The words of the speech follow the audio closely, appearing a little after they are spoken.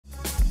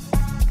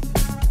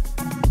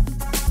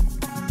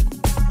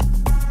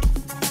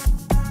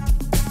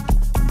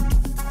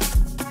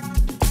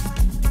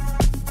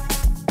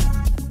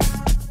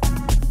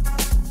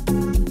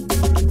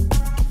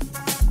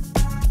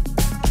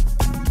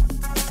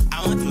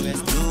want to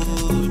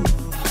explode.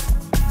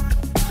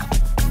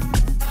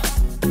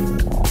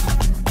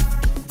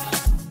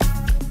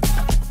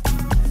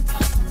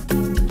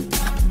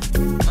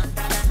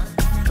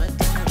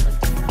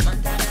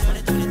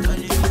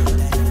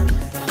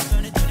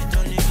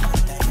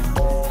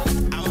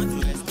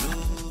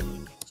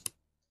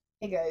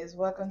 Hey guys,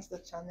 welcome to the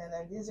channel,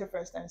 and this is your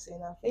first time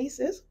seeing our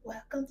faces.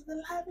 Welcome to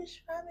the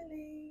Lavish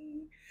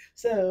family.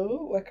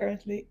 So we're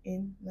currently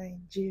in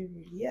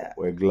Nigeria.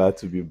 We're glad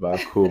to be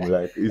back home.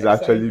 Like it's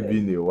actually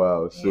Excited. been a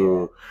while,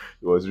 so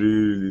it was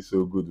really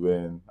so good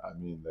when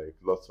like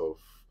lots of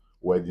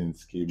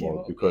weddings came Came up,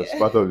 up, because yeah.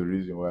 part of the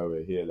reason why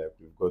we're here, like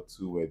we've got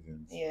two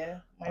weddings. Yeah,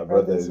 my My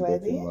brother brother's is getting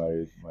wedding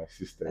married, my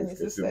sister and is his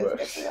getting sister is married.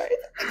 getting married.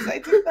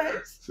 Exciting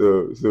times.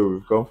 So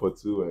we've come for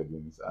two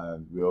weddings,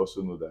 and we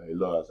also know that a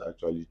lot has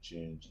actually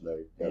changed.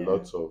 Like there are Yeah,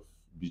 lots of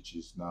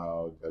beaches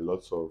now, there are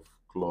lots of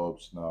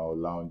clubs now,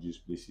 lounges,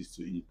 places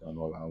to eat and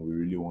all, and we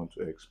really want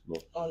to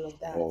explore all of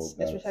that, all of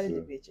that. especially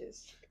the So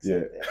beaches.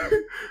 yeah,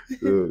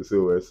 Excited.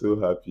 so we're so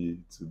happy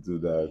to do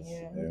that.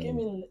 Yeah, we came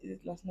in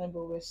last night,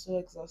 but we're so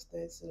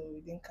exhausted, so we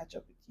didn't catch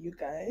up with you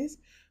guys.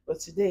 But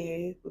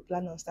today, we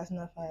plan on starting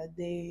off our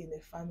day in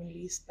a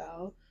family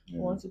style. We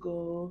Yeah, want to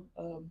go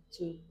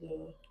to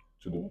the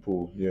to the pool,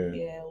 pool. Yeah,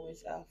 yeah,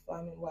 with our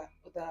family,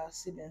 with our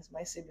siblings,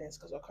 my siblings,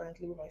 because we're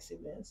currently with my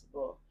siblings,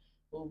 but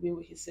we'll be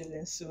with his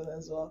siblings soon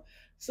as well.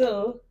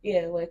 So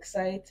yeah, we're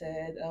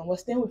excited. We're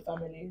staying with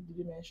family. Did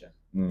you mention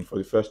for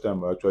the first time,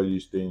 we're actually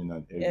staying in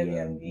an Airbnb?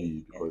 Airbnb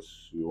Yeah,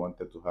 because we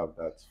wanted to have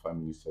that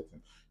family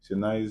setting. It's a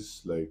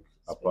nice like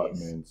space,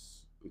 apartment,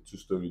 a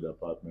two-storied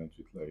apartment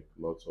with like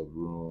lots of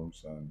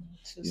rooms and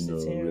two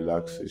sitting rooms.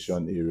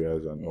 relaxation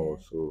areas and Yeah. all.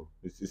 So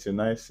it's a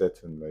nice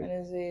setting.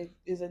 And Like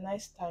it's a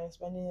nice time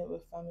spending it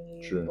with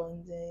family, true.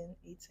 bonding,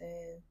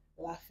 eating,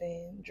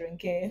 laughing,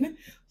 drinking.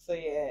 So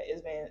yeah,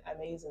 it's been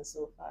amazing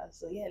so far.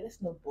 So yeah,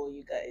 let's not bore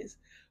you guys.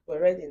 We're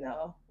ready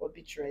now. We're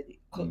beach ready.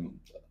 Mm,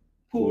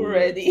 Pool pool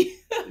ready.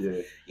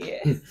 ready. Yeah.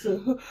 Yeah. So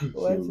we So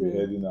want we're to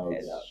heading out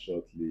head out.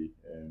 shortly,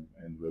 and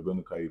we're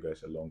going to carry you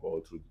guys along all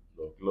through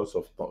the vlog. Lots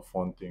of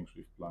fun things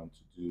we've planned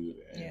to do,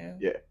 and Yeah.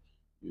 yeah,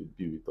 you'll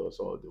be with us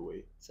all the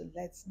way. So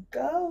let's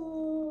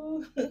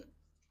go.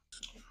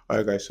 All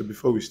right, guys. So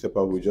before we step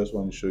out, we just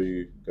want to show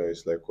you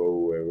guys like what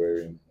we were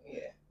wearing. Yeah.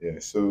 Yeah.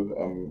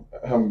 So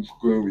I'm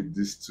going with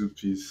this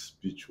two-piece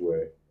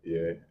beachwear.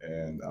 Yeah,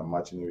 and I'm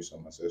matching it with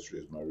some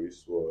accessories: my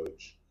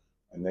wristwatch,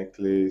 my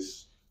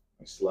necklace,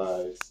 my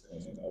slides,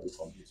 and I'll be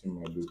completing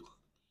my look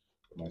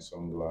with my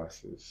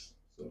sunglasses.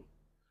 So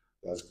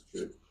that's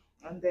good.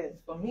 And then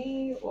for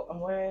me, what I'm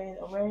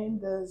wearing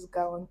this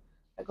gown.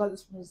 I got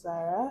this from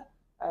Zara,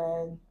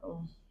 and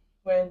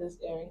wearing these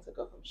earrings I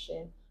got from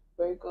Shein.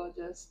 Very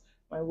gorgeous.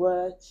 My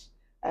watch,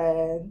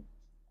 and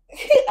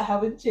I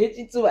haven't changed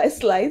into my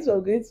slides, so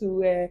I'm going to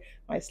wear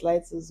my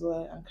slides as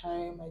well. I'm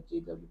carrying my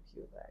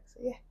GWQ bag. So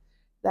yeah,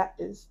 that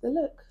is the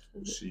look.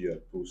 See you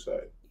at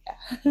poolside.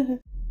 Yeah.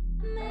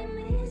 Make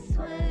me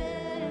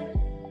sweat,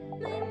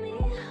 make me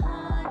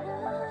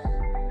harder,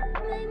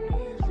 make me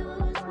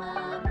lose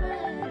my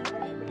breath,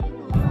 make me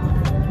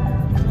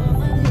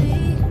wanna be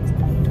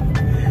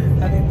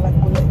Having black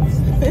bullets.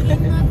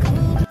 my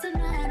cool, but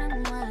tonight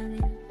I'm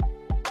whining.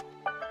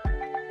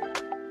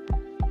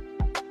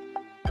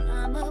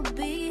 I'ma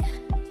be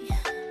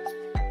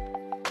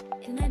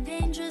in a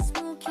dangerous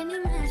mood. Can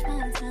you match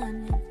my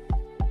timing?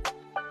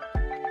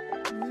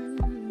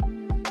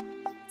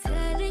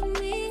 Telling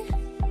me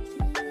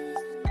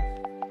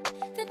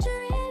that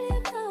you're really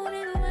about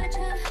it, what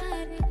you're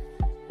hiding.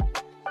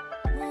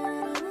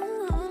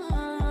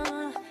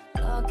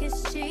 Talk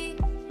is cheap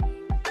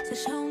to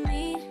show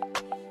me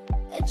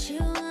that you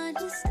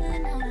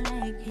understand how I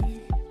like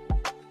it.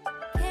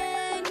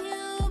 Can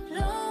you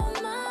blow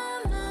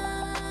my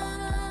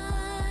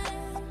mind?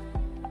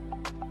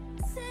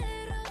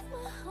 Set off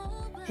my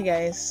whole Hey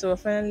guys, so we're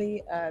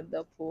finally at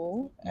the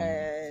pool, Mm.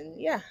 and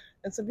yeah,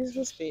 it's a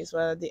beautiful space.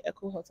 We're at the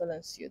Echo Hotel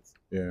and Suites.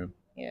 Yeah.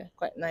 Yeah,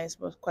 quite nice,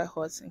 but quite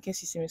hot. In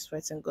case you see me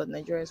sweating, God,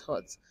 Nigeria is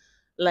hot.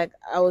 Like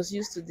I was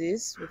used to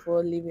this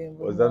before leaving,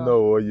 but Was that now, not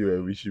what you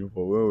were wishing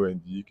for when we were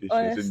in the UK? She was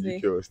saying the honestly,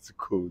 UK was too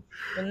cold.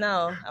 but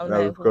now I'm Now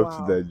like, we've come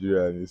to wow,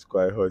 Nigeria and it's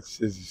quite hot. She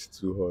says it's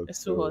too hot.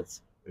 it's too So, hot.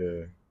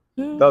 yeah.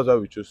 Hmm. That's why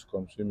we chose to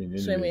come swimming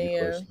anyway, Swimming, yeah.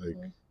 because like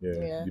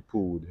Yeah. the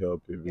pool would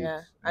help a bit.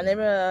 Yeah, and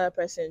every other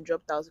person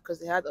dropped out because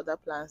they had other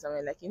plans. I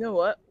mean, like, you know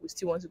what? We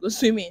still want to go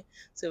swimming,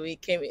 so we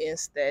came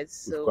instead. We've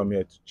So come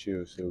here to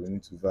chill, so we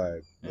need to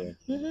vibe. Yeah.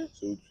 Mhm.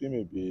 So we'll swim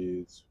a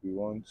bit. We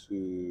want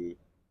to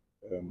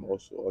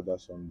also order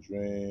some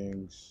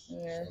drinks,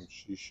 Yeah. some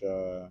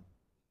shisha,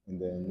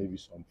 and then maybe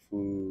some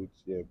food.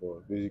 Yeah,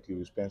 but basically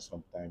we spend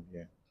some time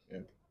here. Yeah.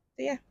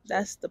 So yeah,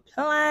 that's the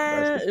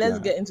plan. That's the Let's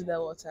plan. get into the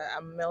water.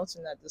 I'm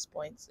melting at this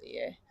point. So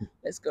yeah,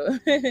 let's go.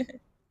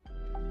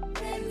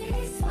 make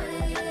me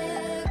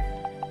sweat,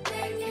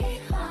 make me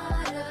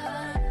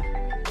harder,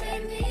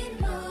 make me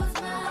lose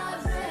my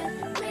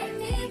breath, make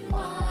me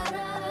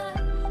wanna,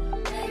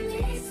 make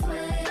me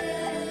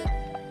sweat,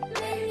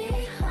 make me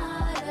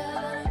harder,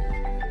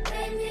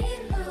 make me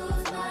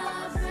lose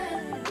my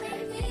breath,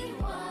 make me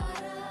wanna.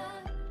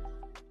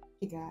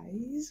 Hey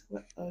guys,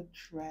 we're all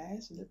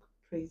dressed. We look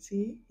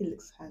pretty. He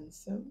looks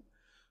handsome.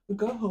 We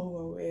got home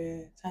and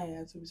we're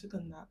tired, so we took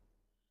a nap.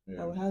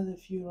 Yeah. And we had a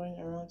few running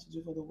around to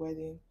do for the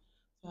wedding.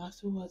 So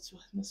afterwards, we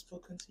had not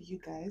spoken to you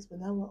guys, but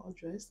now we're all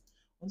dressed.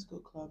 We want to go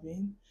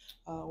clubbing.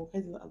 We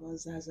heard a lot about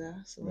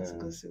Zaza, so let's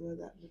go Yeah. see what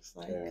that looks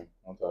like. Yeah,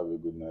 I want to have a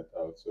good night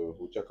out. So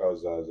we'll check out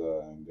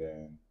Zaza and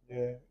then,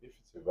 yeah, if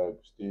it's a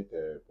vibe, stay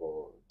there.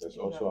 But there's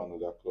You also know,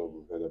 another club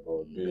we've heard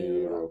about, Bay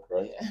Bay Rock,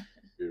 right? yeah.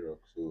 Bay Rock.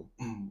 So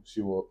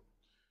see what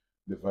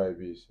the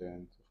vibe is.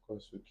 And of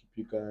course, we'll keep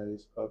you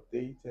guys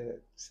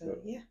updated. So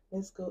yeah,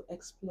 let's go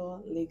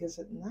explore Lagos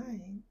at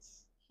night.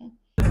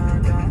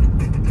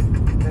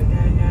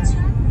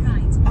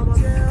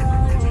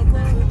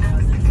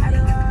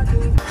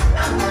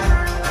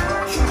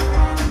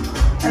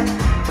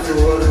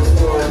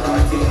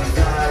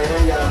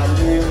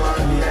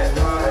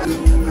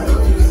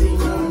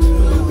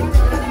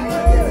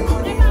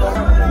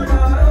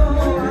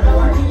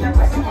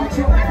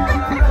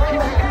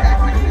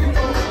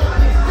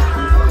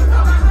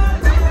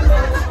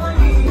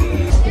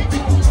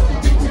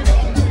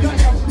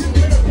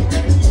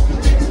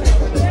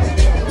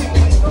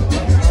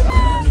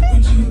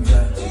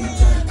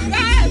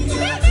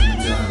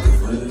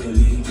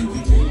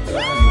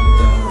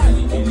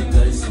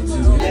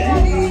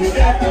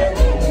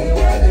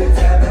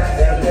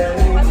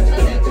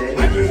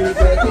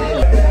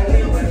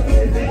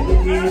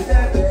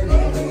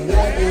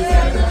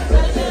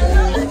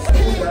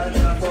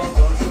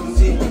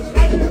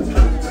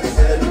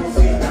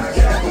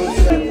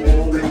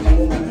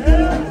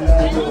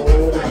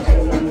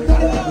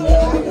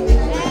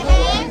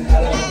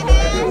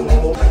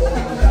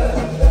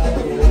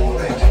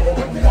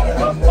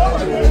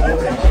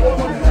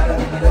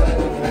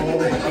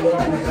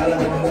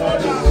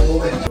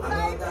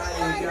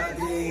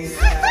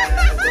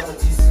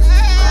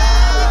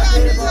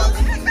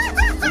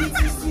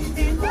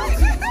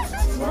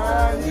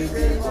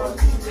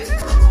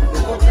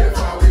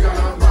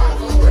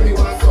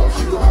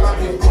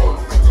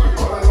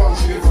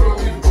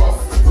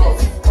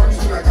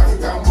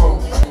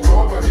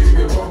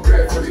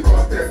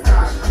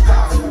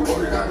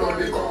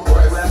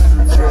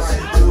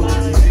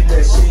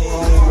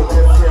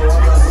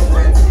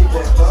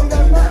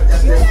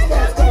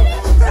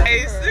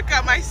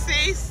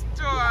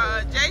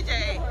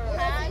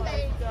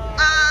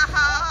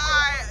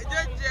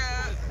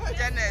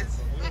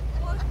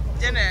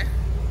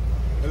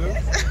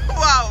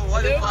 Wow,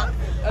 what the fuck?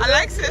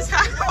 Alexis,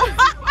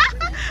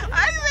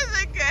 Alexis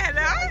again,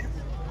 huh?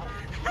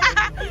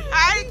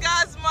 Hi,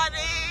 gas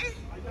money.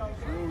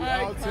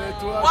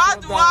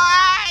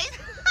 Worldwide.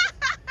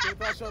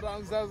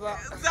 Zaza.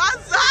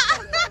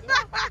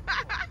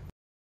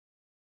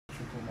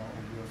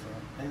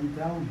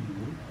 Endow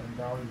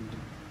you.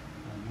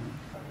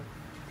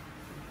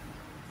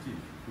 See,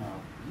 now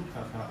look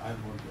at her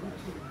eyeball to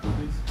eyeball.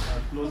 Please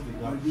close the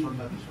gap,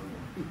 shoulder to shoulder.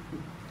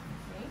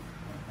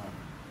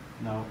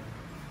 Now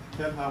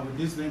tell her, with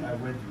this ring I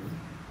wed you.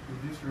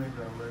 With this ring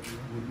I wed you.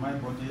 With my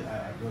body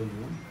I adore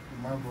you.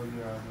 With my body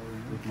I adore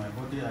you. With my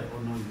body I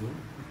honor you.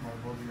 With my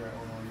body I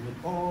honor you.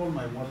 With all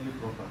my worldly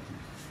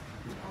properties.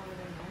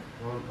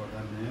 All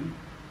other men.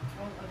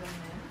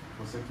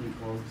 Forsaking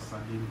all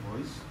sagging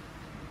voice.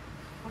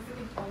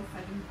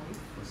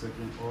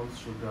 Forsaking all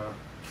sugar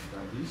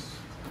daddies.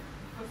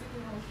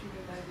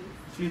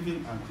 Cleaving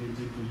and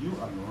clinging to you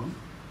alone.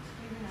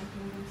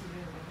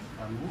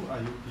 And who are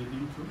you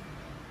clinging to?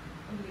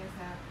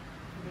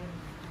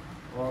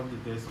 All the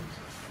days.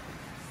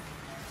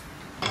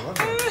 Now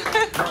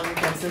you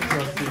can take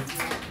your seat.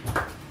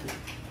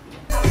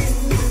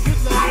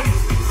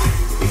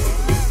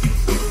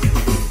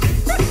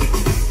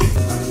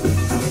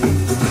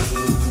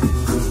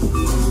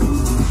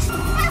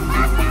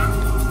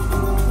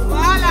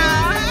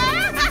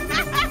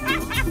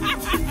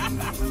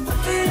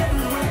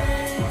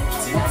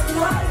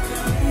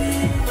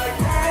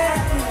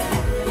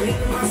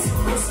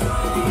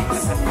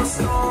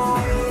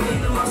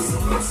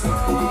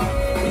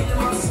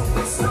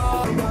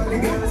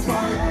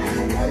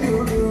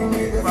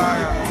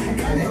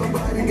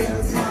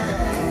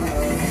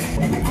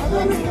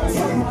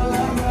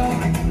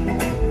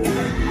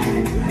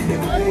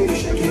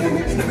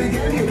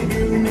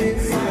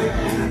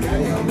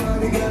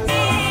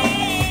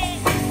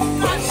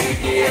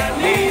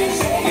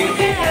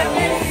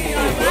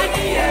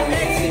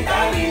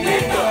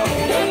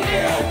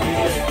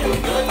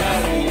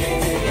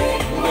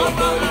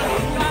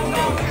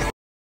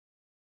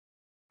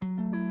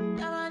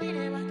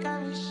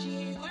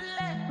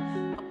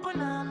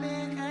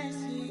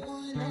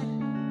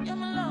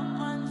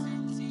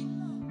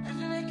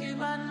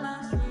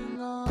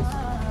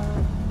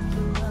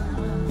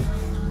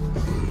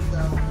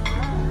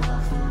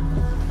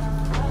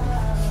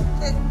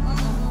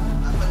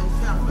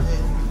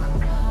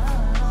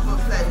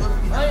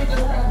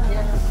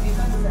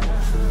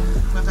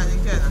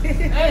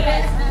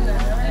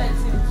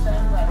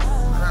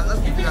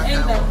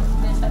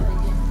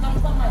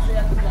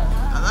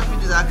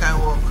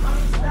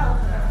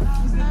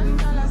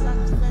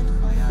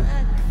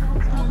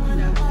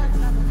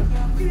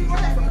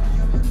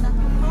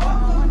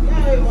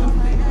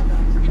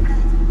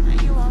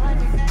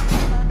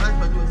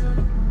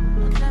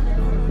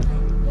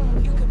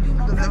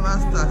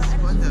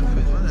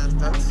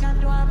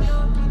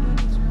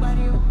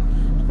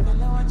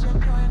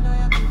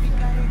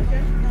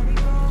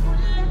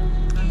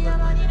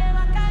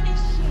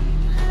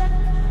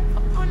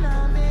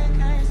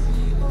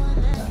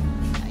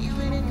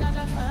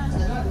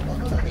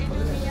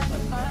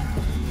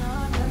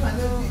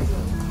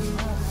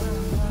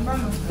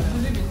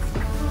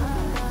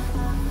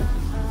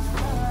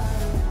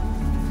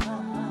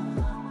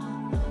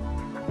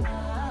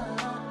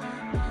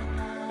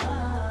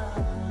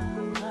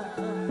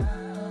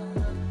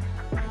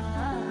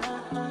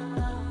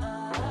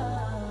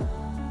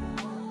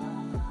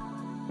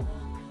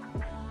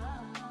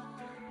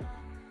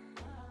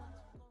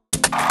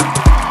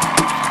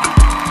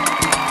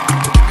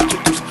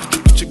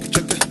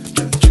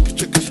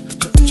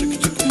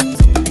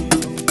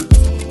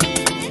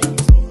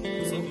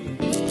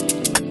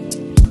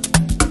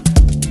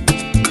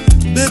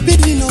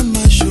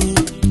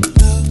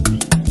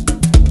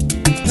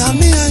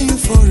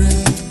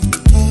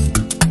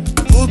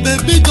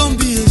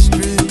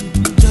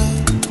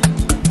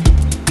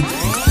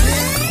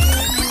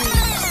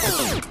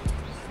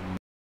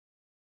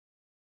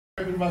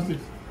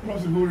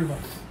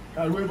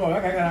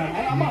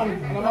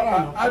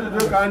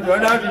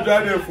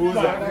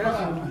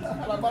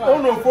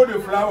 for the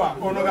flower,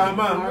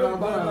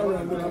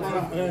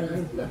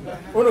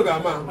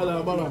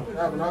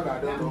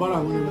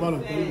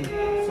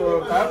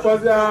 so I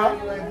was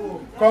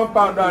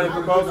compound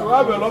because we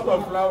have a lot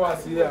of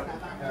flowers here.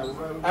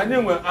 I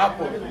need one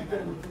apple,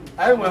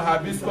 I want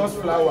hibiscus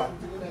flower,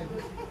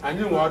 I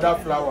need other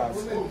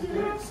flowers.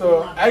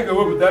 So I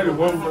go with that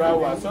one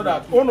flower so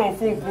that ono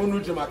fun kunu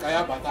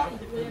jimakaya bata,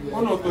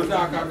 ono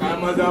tozaka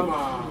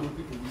kamadama.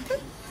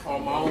 I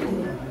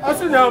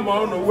see now,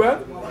 where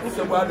it's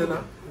a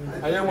gardener.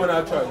 I am one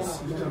our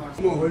choice.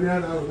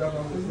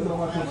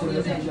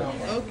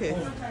 Okay.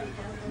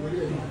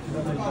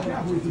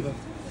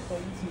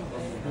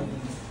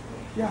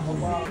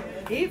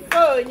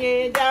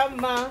 Ifonye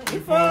dama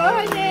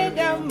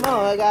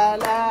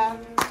gala.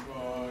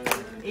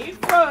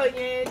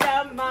 Ifonye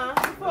dama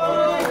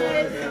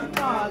gala.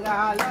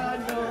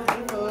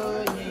 No,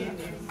 ifonye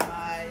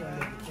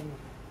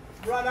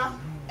brother.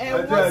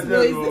 And what's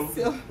noise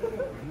this?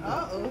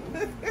 Uh-oh.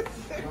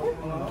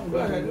 Go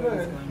ahead.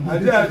 I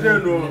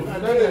don't know.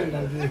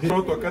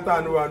 To cut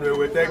on one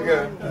we take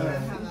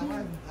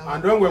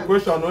and then we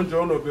question on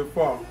John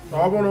before. So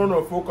I want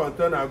to full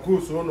container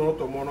goose on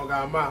to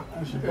monogama.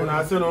 On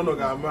I say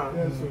monogama.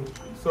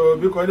 So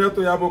because you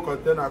to have a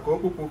container, go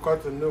put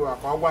cotton new. I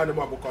can't want to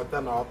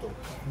container auto.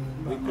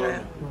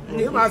 Because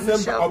you must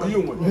send of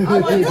you. If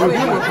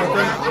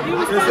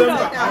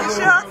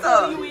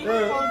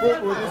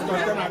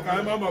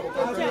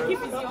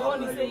it's your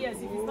own, you say yes.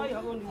 If it's not your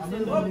own, you say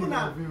no. Open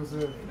up.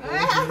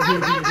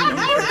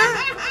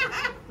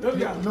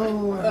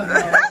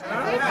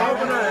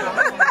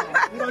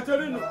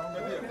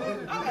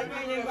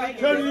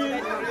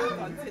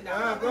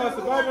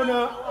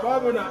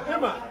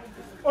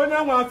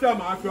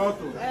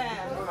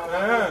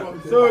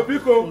 So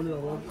because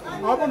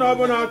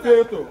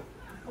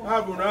I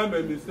have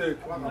a mistake.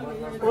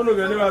 Only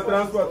when you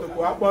transport to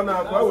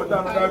Aquana, I would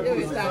have another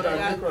goose so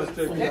that you cross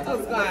check. Let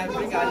us go and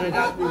bring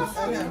another goose.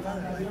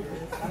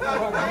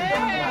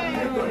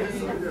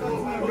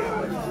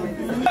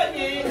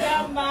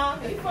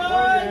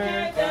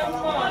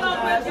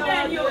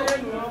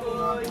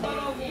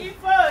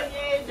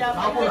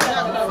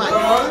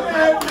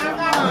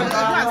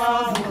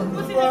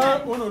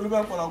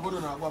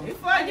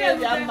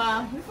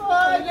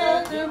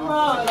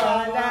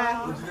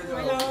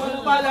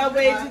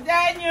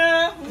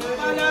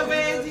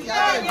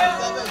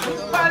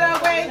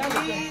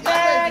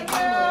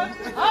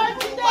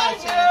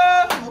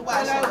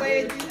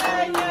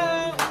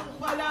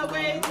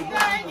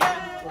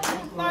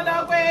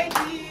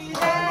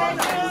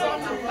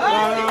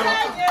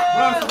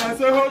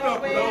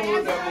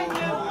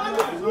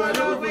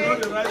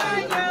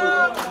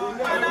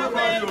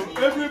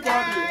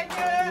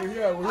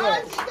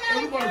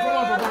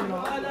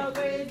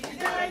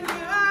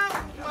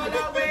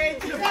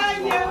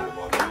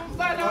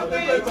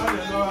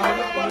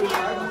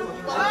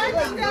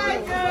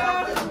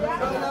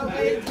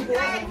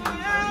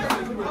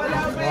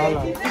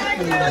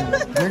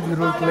 Make the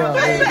road clear.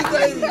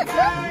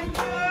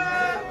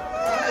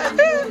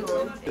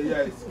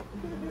 Yes.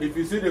 If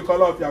you see the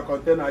color of your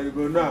container, you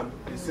go now.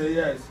 You say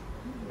yes.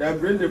 Then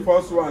bring the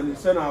first one. You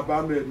send our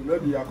barmaid.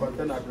 Maybe your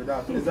container to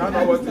that. Is that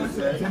not what you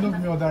say? You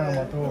don't order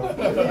at all.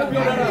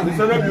 You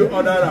send you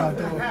order.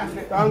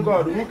 Thank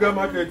God. Who can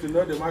market? You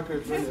know the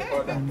market when you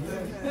order.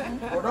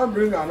 But don't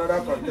bring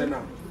another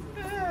container.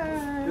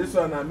 This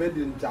one I made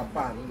in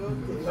Japan.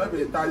 Not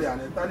Italian.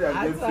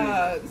 Italian.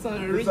 This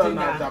one is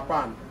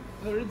Japan.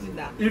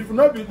 Original. If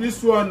not be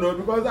this one, no,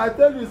 because I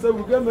tell you, so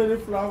we get many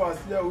flowers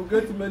here, we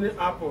get many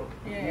apple.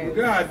 Yes. We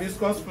get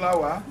hibiscus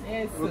flower,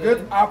 Yes, we sir. get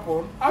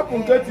apple.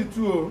 Apple get it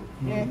too,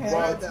 Yes.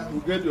 but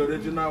we get the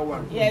original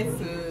one. Yes.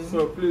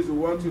 So please, we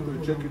want you to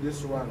check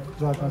this one.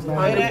 So I can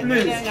stand And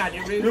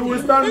please, you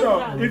will stand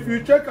up. If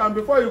you check and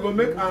before you go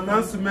make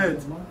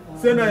announcement,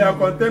 say that your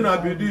container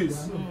be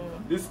this.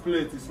 this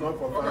plate is not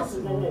for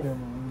fancy.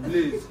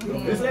 Please,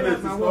 this plate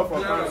is not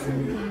for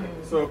fancy.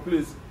 So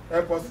please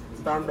help us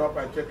stand up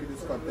and check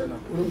this container.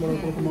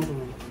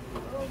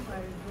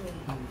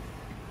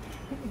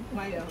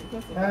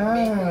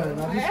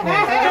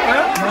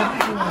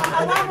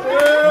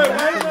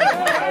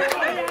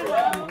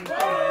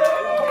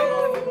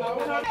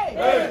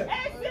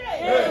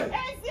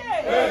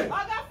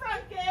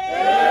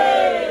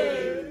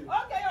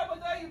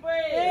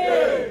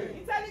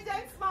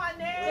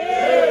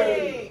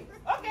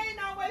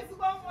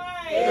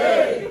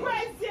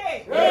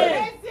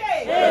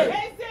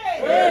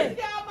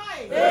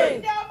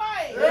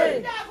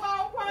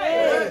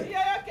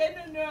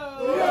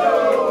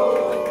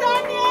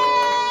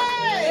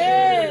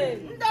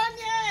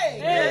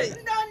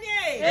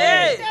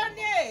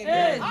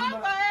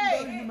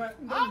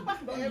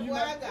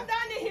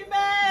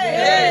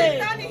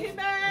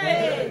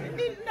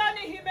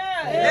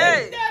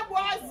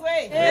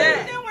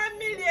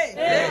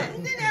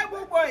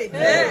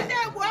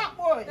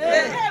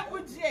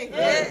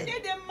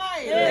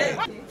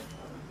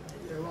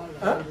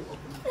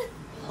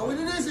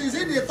 Is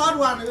it the third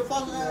one or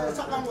the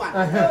second one?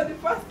 No, the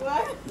first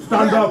one.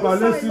 Stand up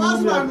and let's see who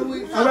First we are. one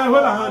we- Hold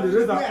our hand,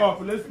 raise her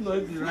up. Let's know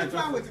if the right Which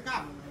one one. with the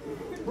cap?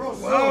 Bro,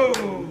 Whoa!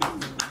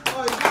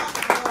 oh, is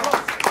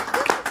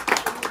that?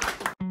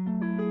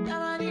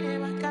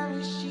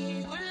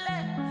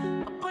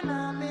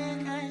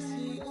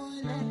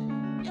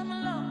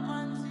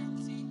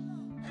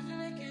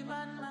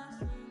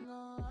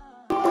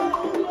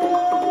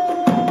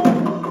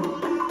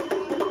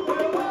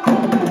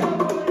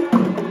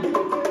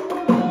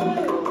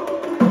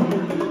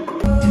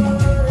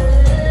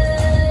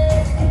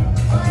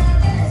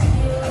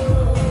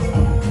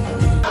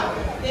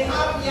 They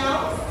have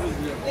yams,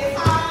 they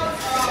have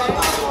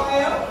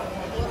oil,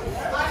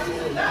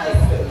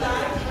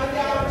 and they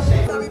are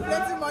shaped. So we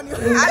plenty money.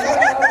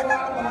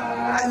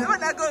 I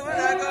wanna go.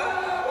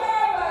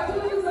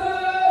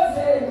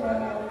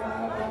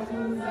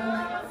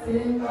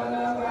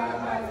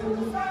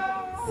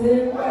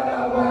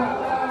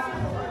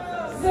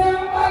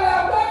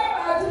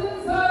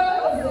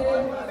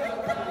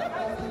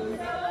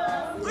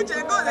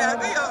 Uche, go there,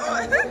 do your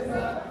own.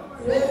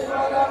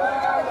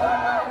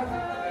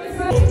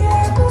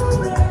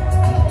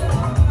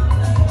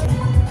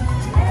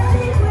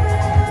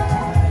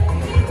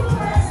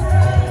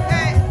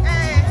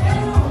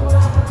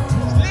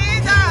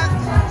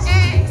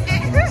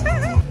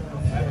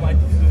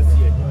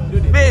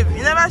 Babe,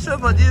 you never show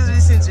for this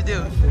reason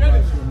today.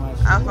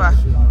 Alpha.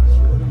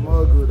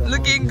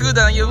 Looking good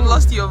and you've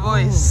lost your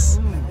voice.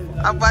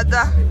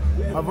 Abada.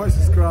 My voice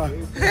is cracked.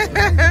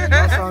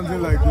 Not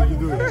sounding like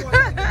Davido.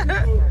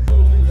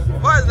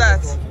 What's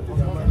that?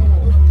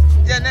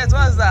 Janet,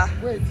 what's that?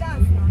 Wait.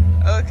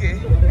 Okay.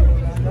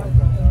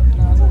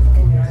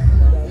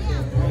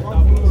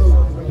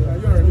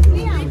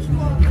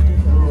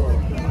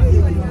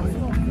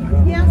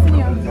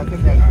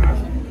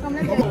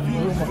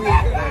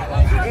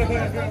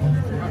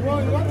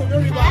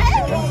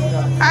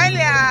 Hi,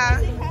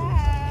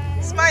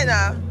 Leah. Smile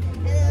now.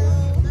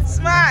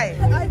 Smile.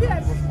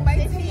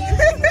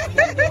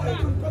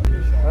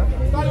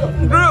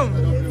 Groom.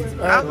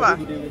 Alpha.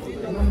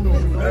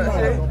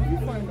 Okay.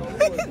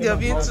 You're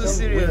being too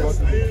serious.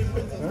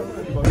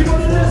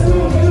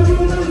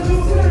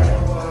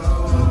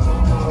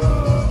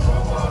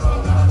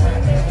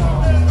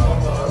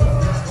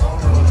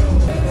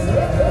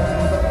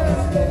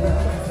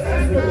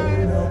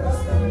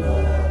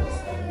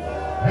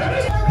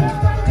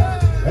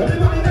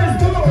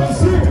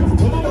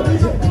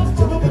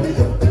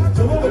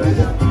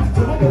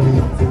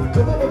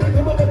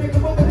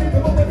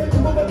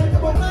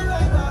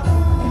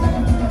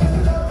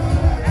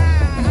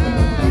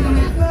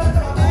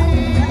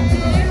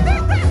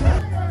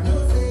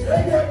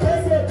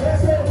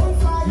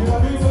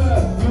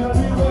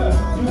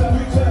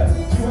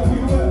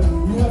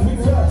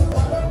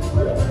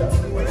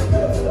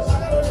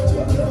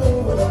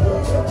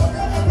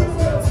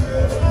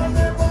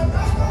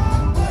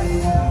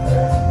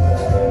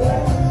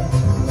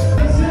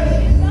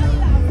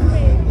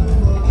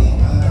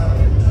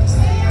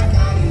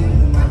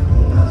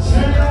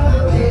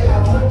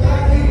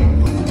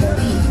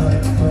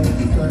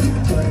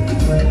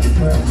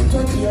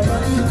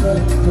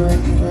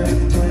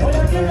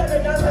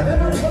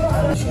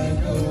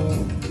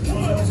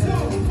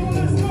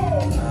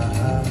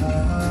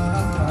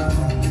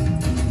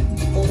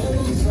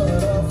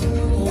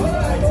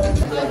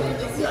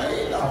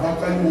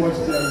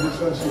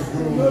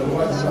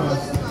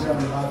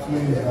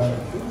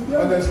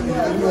 Honestly,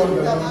 anyone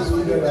that knows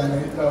Sweden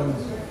and Italy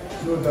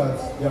know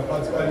that they are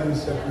practically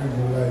inseparable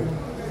in life.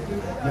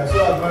 They are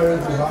so admiring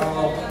to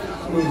how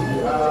close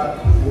they are,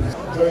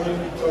 joining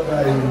each other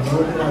in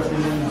holy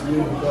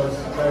matrimony because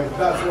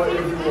that's what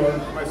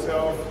everyone,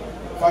 myself,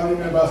 family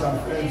members and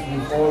friends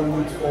will all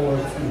look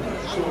forward to.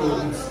 So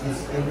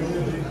it's a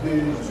really big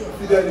day.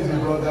 Fidel is a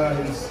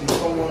brother, he's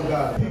someone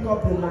that pick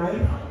up the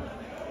knife.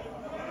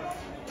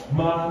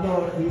 Ma,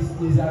 no,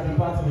 is at the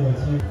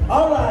department.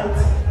 All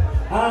right.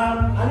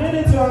 I need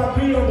need to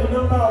agree on the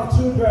number of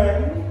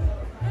children,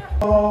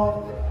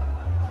 or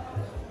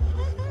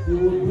you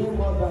will do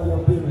more than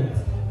your parents.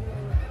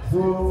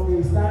 So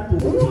it's time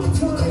to one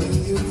time.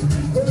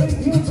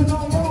 Bring you to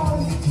know more.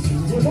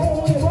 You know.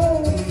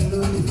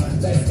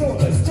 Let's go,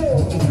 let's go.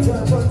 Let's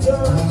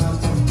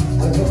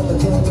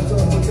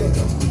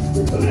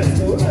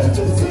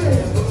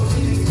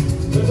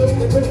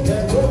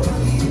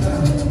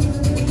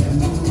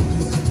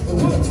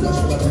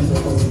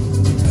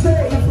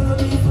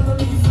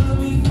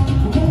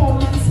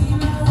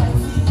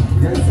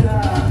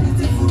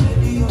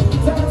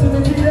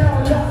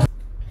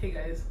Hey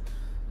guys,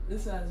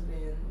 this has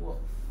been what,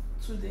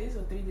 2 days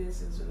or 3 days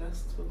since we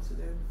last spoke to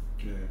them.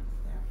 Yeah.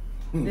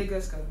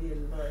 Lagos can be a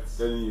lot.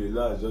 Telling you, a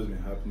lot has just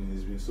been happening.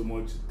 It's been so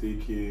much to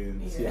take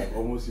in. Yeah. See, I've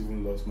almost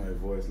even lost my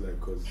voice,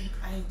 like, cause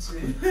I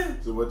do.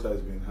 so much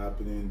has been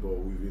happening. But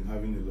we've been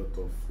having a lot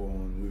of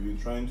fun. We've been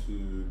trying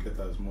to get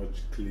as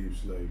much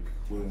clips, like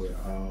when we're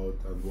out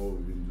and what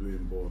we've been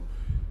doing. But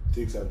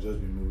things have just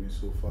been moving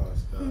so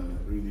fast that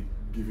really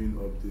giving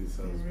updates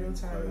has In real been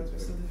time, quite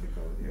that's so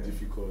difficult. Yeah.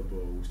 difficult.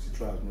 But we still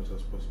try as much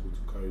as possible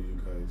to carry you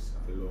guys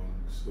along.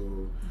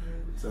 So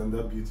it's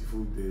another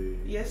beautiful day.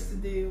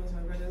 Yesterday was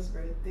my brother's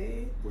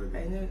birthday. Wedding.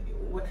 I know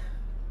what.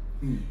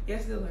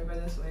 Yesterday was my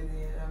brother's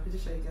wedding. I'm pretty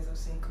sure you guys have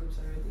seen clips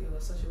already. It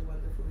was such a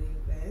wonderful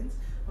event.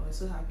 I was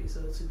so happy.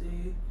 So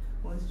today,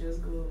 I want to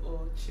just go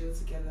all chill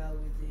together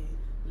with the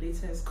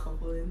latest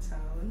couple in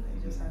town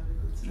and just have a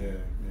good time. Yeah.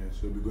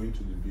 So we'll be going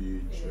to the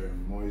beach,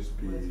 Moist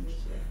Beach,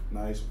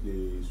 nice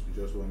place. We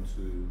just want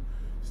to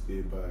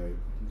stay by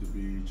the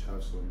beach,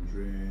 have some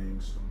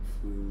drinks, some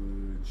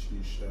food,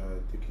 shisha,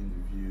 taking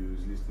the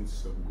views, listening to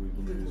some good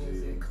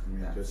music. I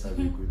mean, just have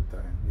a good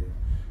time. Yeah.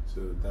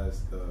 So that's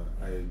the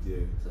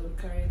idea. So we'll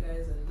carry you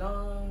guys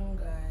along,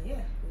 and we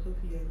hope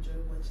you enjoy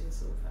watching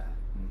so far.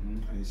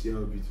 And you see how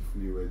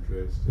beautifully we're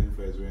dressed.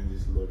 Jennifer is wearing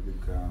this lovely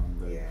gown.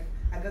 Like,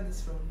 I got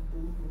this from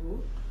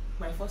Boohoo.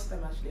 My first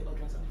time actually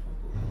ordering something from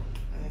Boohoo,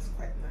 and it's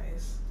quite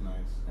nice.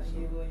 Nice. And So,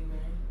 you, what are you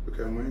wearing?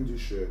 okay, I'm wearing this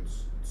shirt.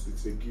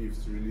 It's a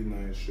gift, really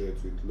nice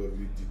shirt with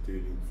lovely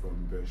detailing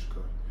from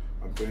Bershka.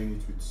 I'm pairing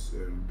it with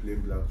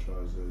plain black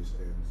trousers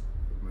and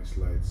my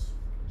slides,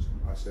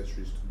 some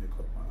accessories to make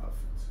up my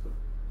outfit. So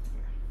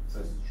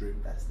that's the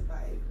dream. That's the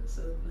vibe.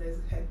 So let's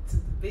head to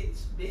the beach.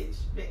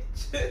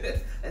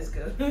 Let's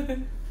go.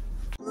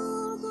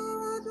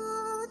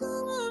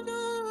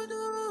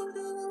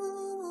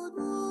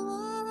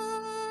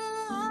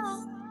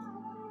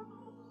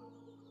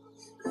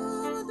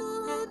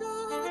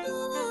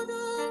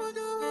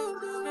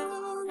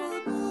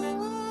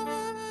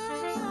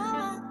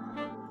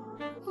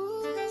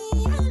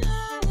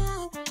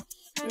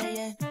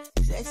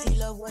 Sexy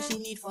love, what she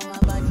need from my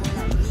bad boy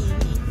like me.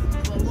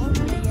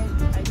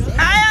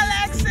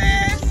 Hi,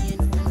 Alexis.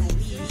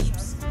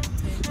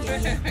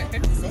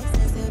 Sex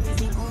is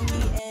everything,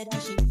 only air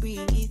that she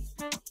breathes.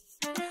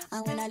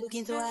 And when I look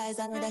into her eyes,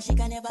 I know that she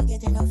can never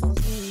get enough of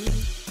me.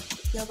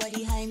 Your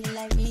body high me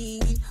like me.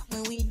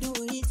 When we do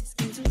it,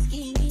 skin to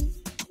skin.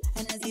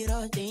 And as the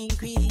rush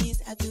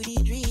increase, I feel the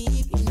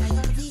drip in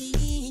my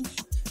vein.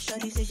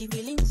 Shorty says she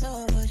feeling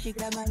so, she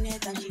grab my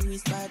neck and she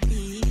whisper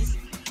peace.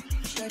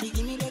 Shorty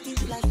give me the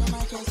kiss like on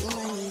my chest to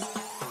my knees.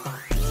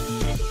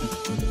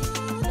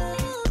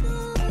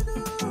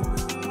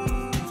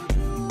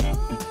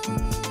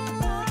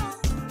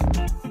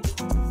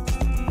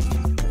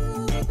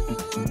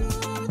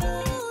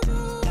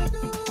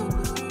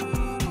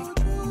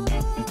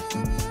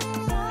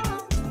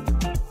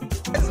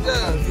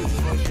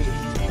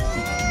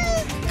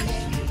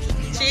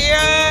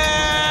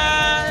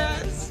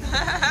 Cheers!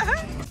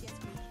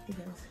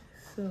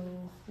 So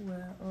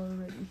we're all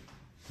ready.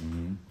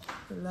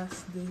 The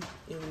last day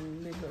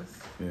in Lagos.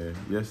 Yeah,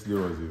 yesterday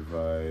was a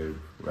vibe.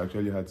 We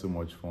actually had so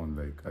much fun,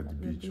 like at the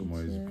beach,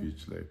 Moist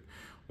Beach. Like, it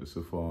was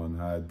so fun.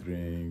 Had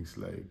drinks,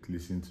 like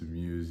listened to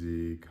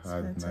music,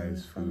 had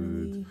nice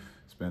food,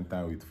 spent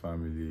time with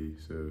family.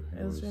 So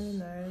it was really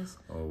nice.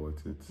 All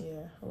worth it.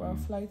 Yeah. Well, our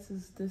flight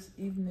is this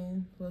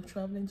evening. We're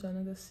traveling to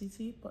another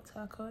city, Port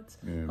Harcourt,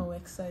 and we're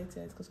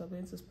excited because we're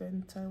going to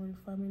spend time with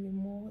family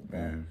more.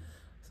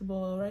 So,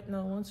 but right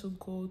now, I want to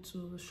go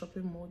to the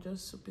shopping mall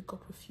just to pick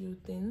up a few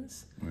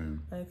things.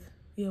 Like,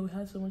 we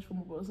had so much fun,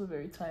 but we're also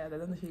very tired. I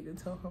don't know if you can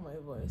tell from my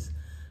voice.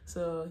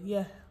 So, we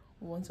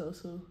want to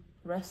also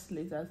rest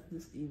later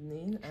this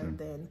evening, and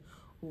then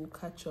we'll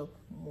catch up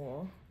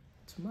more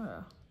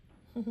tomorrow.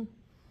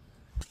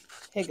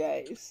 Hey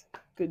guys,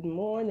 good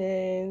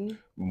morning. Good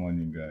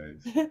morning,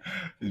 guys.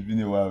 It's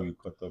been a while we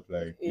caught up.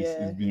 Like,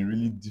 it's been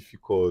really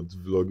difficult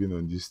vlogging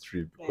on this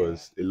trip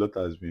because a lot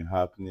has been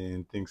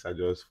happening. Things are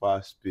just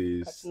fast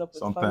paced.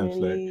 Sometimes,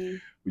 like,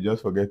 we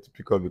just forget to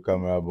pick up the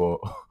camera, but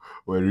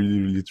we're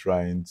really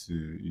trying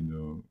to,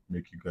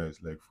 make you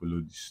guys like follow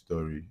the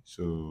story.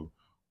 So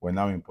we're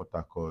now in Port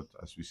Harcourt,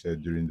 as we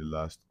said during the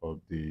last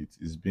update.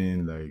 It's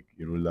been like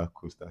a roller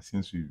coaster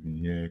since we've been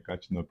here,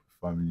 catching up with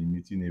family,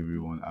 meeting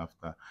everyone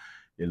after.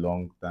 a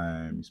long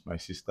time. It's my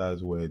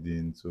sister's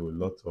wedding, so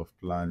lots of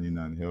planning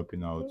and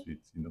helping out with,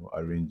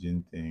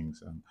 arranging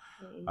things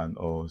and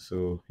all.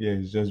 So yeah,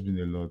 it's just been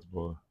a lot,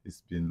 but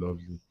it's been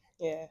lovely.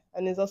 Yeah,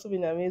 and it's also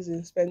been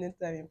amazing spending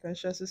time in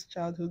Precious's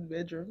childhood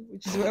bedroom,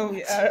 which is where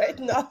we are right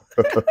now.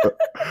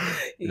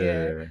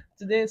 Yeah, Yeah,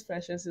 today is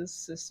Precious's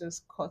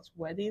sister's court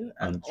wedding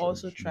and and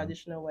also traditional.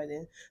 traditional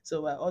wedding.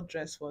 So we're all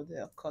dressed for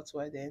the court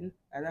wedding,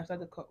 and after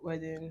the court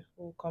wedding,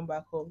 we'll come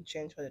back home,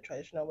 change for the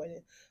traditional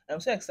wedding. I'm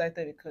so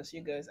excited because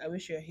you guys, I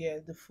wish you're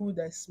here. The food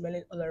that's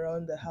smelling all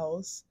around the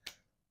house,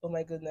 oh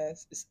my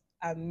goodness, it's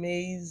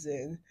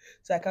amazing.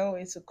 So I can't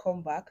wait to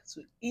come back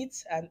to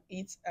eat and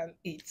eat and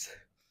eat.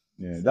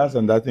 Yeah, So that's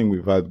another thing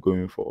we've had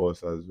going for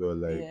us as well.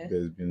 Like, yeah,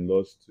 there's been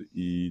lots to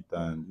eat,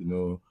 and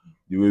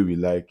the way we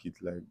like it,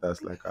 like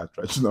that's like our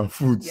traditional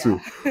food. So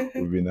yeah.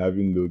 we've been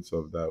having loads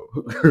of that.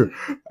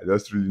 I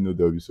just really know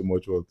there'll be so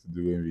much work to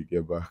do when we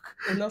get back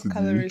Enough to the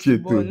calories to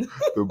UK burn.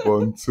 to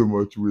burn so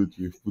much weight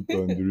we've put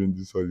on during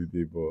this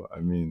holiday. But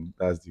I mean,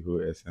 that's the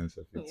whole essence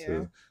of it.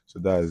 Yeah. So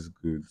that is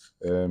good.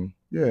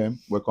 Yeah,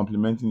 we're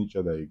complimenting each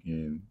other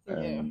again.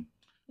 Yeah.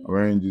 I'm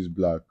wearing this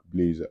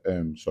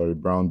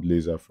brown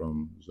blazer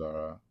from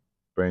Zara,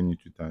 wearing it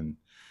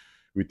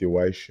with a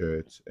white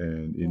shirt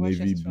and a The white shirt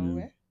navy is from blue.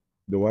 where?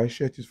 The white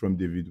shirt is from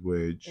David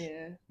Wedge.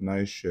 Yeah.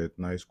 Nice shirt,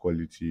 nice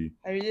quality.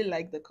 I really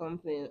like the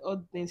company. All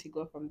the things he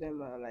got from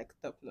them are like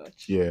top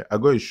notch. Yeah, I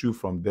got a shoe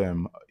from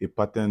them, a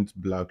patent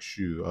black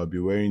shoe. I'll be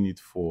wearing it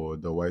for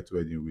the white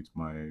wedding with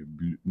my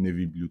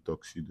navy blue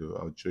tuxedo.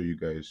 I'll show you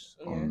guys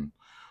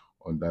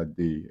on that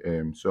day.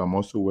 So I'm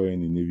also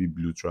wearing a navy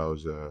blue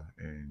trouser,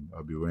 and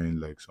I'll be wearing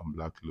like some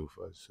black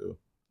loafers. So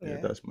yeah,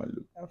 that's my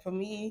look. And for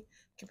me,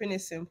 keeping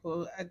it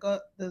simple, I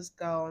got this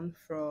gown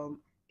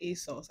from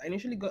ASOS. I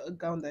initially got a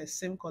gown that is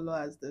same color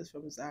as this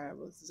from Zara,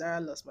 but Zara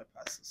lost my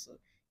parcel. So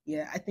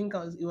yeah, I think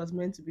it was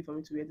meant to be for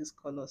me to wear this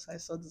color. So I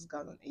saw this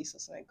gown on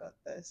ASOS and I got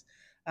this.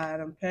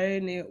 And I'm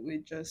pairing it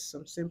with just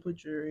some simple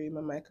jewelry,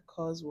 my Michael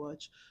Kors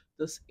watch,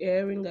 this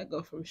earring I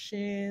got from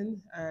Shein,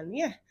 and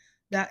yeah,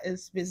 that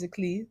is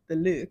basically the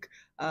look.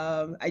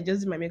 I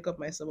just did my makeup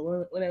myself.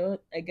 But when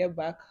I get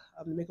back,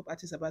 the makeup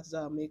artist about to do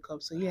our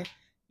makeup. So yeah,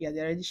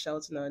 they're already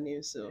shouting our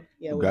names. So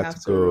yeah, we got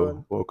have to go.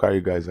 run. We'll carry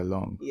you guys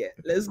along. Yeah,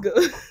 let's go.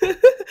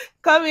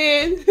 Come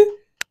in.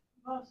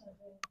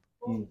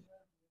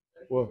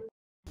 What?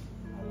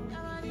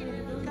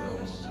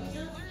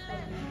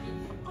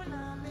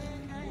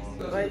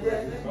 My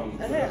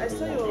dear, I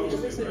saw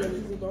your message on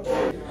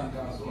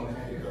Instagram.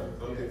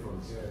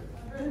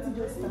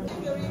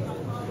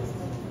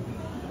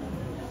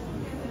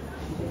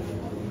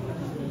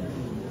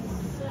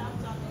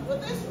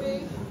 With this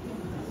ring,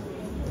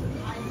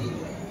 I did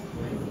it.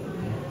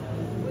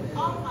 With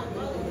all my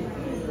body,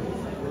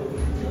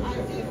 I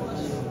did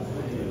worship.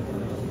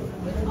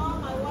 With all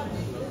my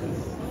worship,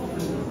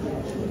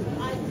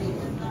 I did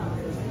it now.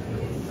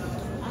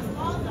 And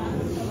all that,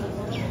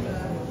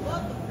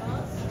 both of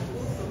us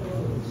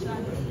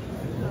shall live.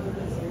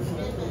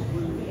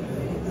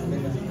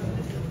 Amen.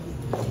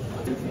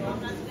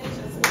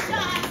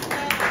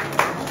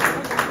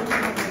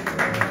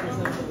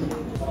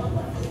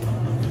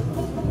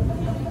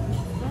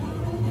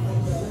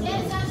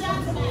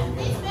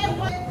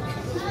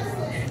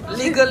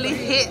 Legally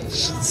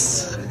hitched.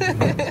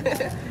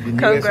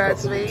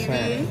 Congrats,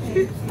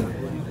 baby.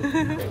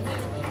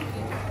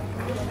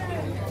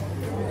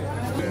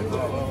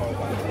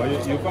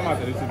 But you come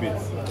out a little bit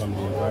from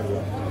the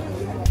background.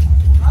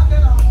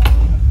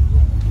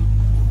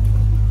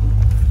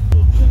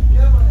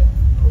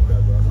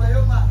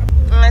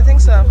 I think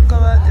so. I've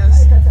covered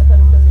this.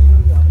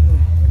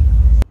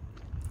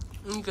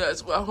 You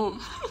guys, we're home.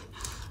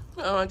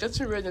 I'm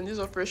getting ready, and this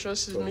operation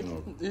is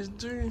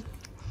doing.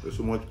 There's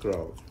so much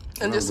crowd.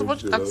 And there's so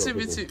much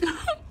activity.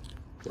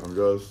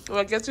 So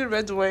We're getting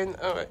red wine,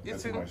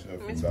 eating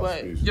meat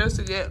pie just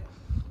to get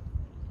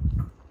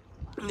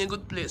in a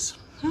good place.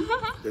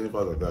 any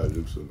part of that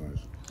looks so nice.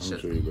 I'm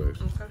gonna show you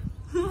guys. Okay.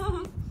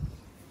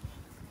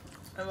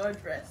 I'm all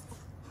dressed.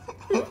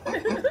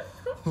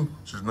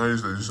 She's not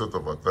used to this sort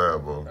of attire,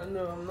 but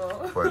No, I'm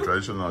not. for a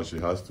traditional, she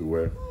has to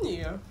wear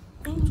Yeah.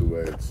 to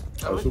wear it.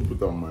 I also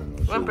put on mine.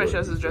 When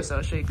Precious is dressed,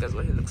 I'll show you guys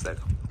what he looks like.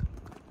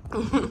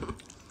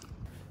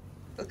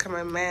 Look at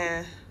my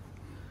man.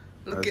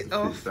 Look That's at the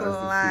all fit, that's the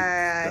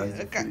fly.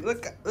 fit,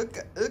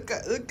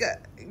 Look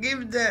at.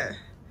 Give that.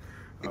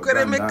 You I've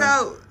couldn't done make that.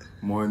 out.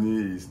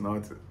 Money is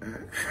not.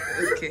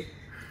 Okay.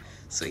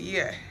 So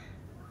yeah,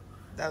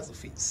 that's the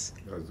fit.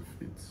 That's the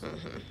fit.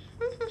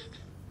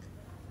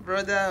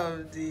 Brother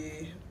of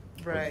the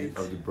bride.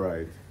 Of the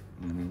bride.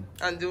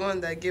 And the one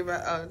that gave her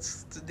out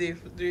today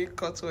for doing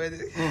court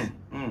wedding.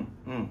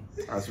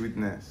 As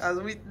witness. As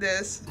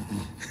witness.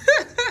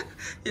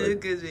 You look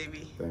good,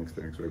 baby. Thanks.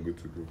 We're good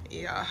to go.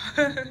 Yeah.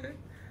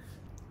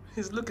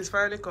 His look is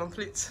finally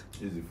complete.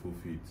 Here's the full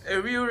fit. A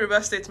real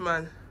River State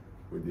man.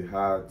 With the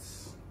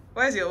hats,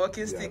 Where's your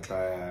walking the stick?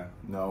 attire.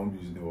 No, I won't be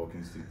using a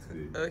walking stick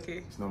today. Okay.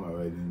 It's not my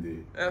wedding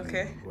day.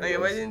 Okay. But On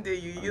your wedding day,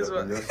 you use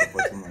what? I'm just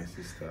supporting my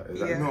sister.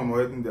 Yeah. No, on my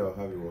wedding day, I'll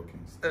have a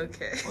walking stick.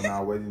 Okay. On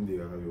our wedding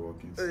day, I'll have a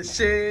walking stick.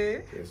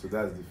 Shey. Yeah, so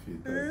that's the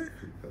fit. That's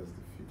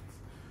the fit.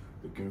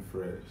 Looking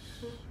fresh.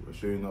 We're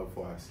showing up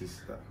for our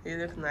sister. You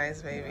look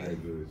nice, baby. There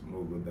it goes.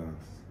 More good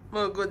dance.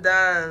 More good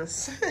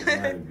dance.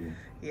 Maybe.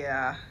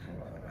 Yeah.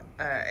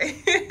 Alright.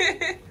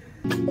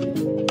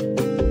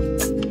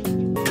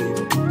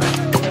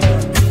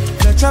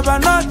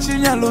 Chabanochi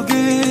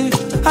nyaloge,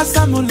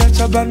 asamule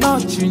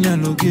chabanochi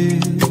nyaloge.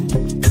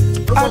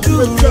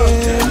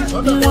 Adure,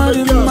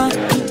 mwanima,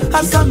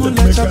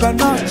 asamule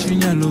chabanochi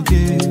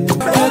nyaloge.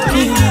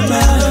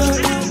 Yakina,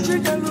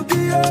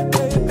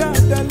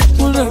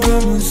 mulaga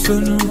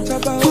musono,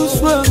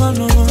 kuswe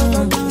mano.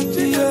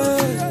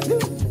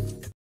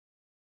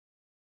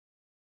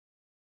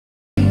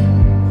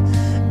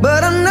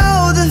 But I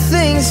know the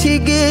things he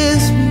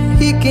gives me,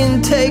 he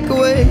can take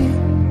away.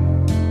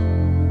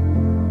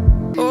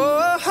 Oh,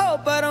 I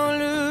hope I don't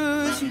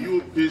lose you.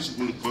 Your peace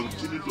will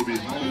continue to be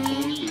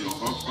harmful to your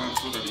husband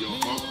so that your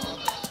husband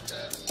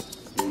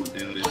will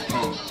in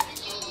return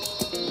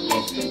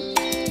love you.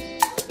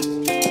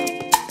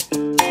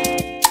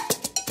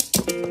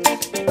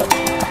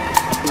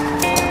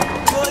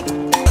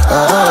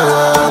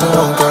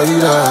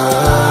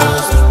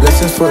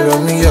 Blessings follow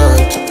me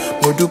out.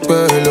 Mo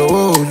dúpẹ́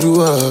lọ́wọ́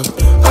Olúwa.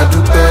 A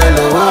dúpẹ́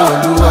lọ́wọ́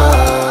Olúwa.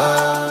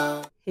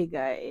 Hey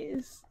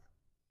guys,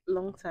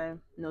 long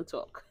time no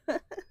talk.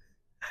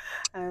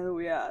 And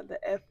we are at the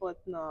airport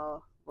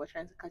now. We're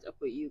trying to catch up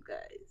with you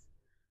guys.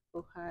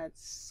 We've had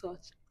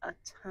such a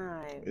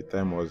time. The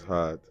time was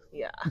hard.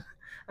 Yeah.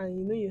 And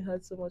you know you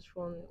had so much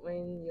fun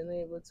when you're not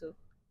able to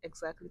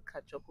exactly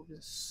catch up. We've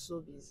been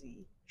so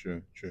busy.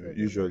 True. So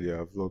Usually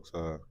our vlogs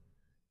are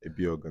a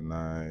bit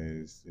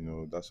organized,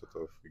 that sort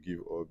of, we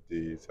give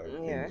updates and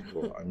things.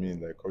 But I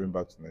mean, like, coming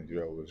back to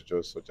Nigeria was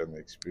just such an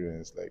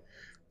experience. Like,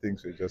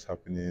 things were just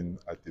happening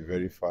at a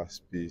very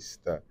fast pace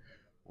that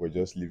we're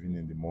just living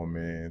in the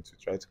moment. We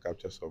tried to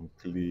capture some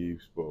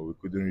clips, but we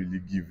couldn't really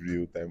give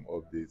real-time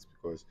updates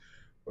because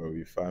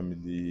with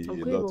family, a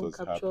lot was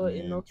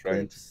happening.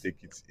 Trying to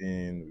take it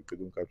in, we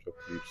couldn't capture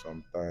clips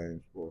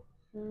sometimes, but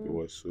it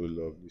was so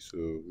lovely.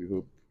 So we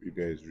hope you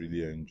guys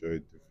really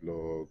enjoyed the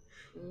vlog.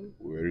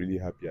 We were really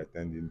happy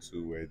attending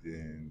 2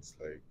 weddings,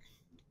 like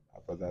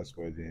our brother's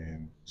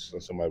wedding,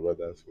 also my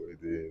brother's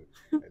wedding,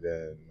 and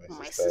then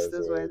my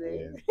sister's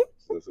wedding.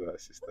 It's also her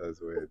sister's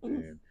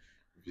wedding.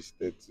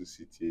 Visited 2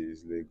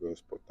 cities,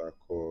 Lagos, Port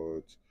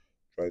Harcourt.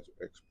 Tried to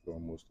explore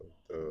most of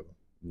the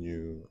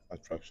new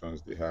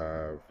attractions they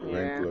have.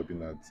 Went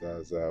clubbing at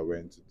Zaza,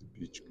 went to the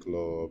beach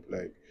club,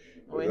 like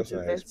it was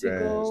just an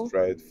experience.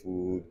 Tried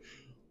food.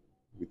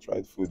 We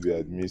tried food we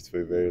had missed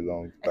for a very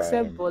long time.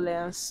 Except bole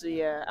and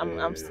suya.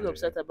 I'm still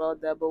upset about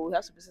that, but we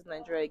have to visit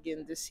Nigeria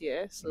again this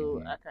year, so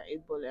I can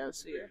eat bole and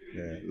suya.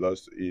 Yeah,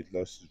 lots to eat,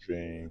 lots to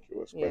drink. It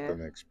was quite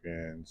an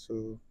experience.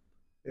 So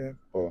yeah,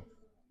 but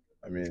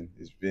I mean,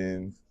 it's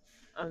been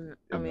an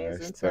a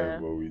nice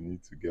time, but we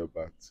need to get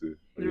back to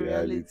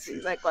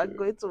reality. Like, we're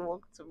going to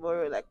work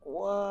tomorrow. Like,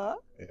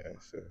 what?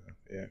 So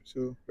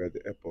we're at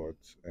the airport.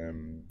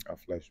 Our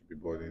flight should be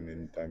boarding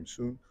anytime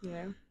soon.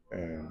 Yeah.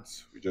 And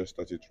we just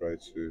started trying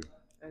to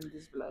end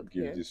this vlog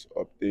give this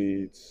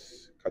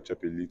updates, catch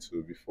up a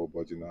little before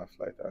boarding our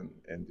flight, and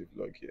end the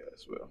vlog here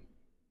as well.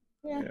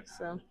 Yeah,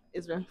 so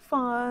it's been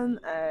fun,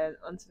 and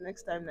until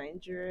next time,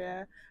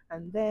 Nigeria,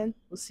 and then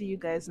we'll see you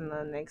guys in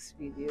our next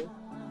video.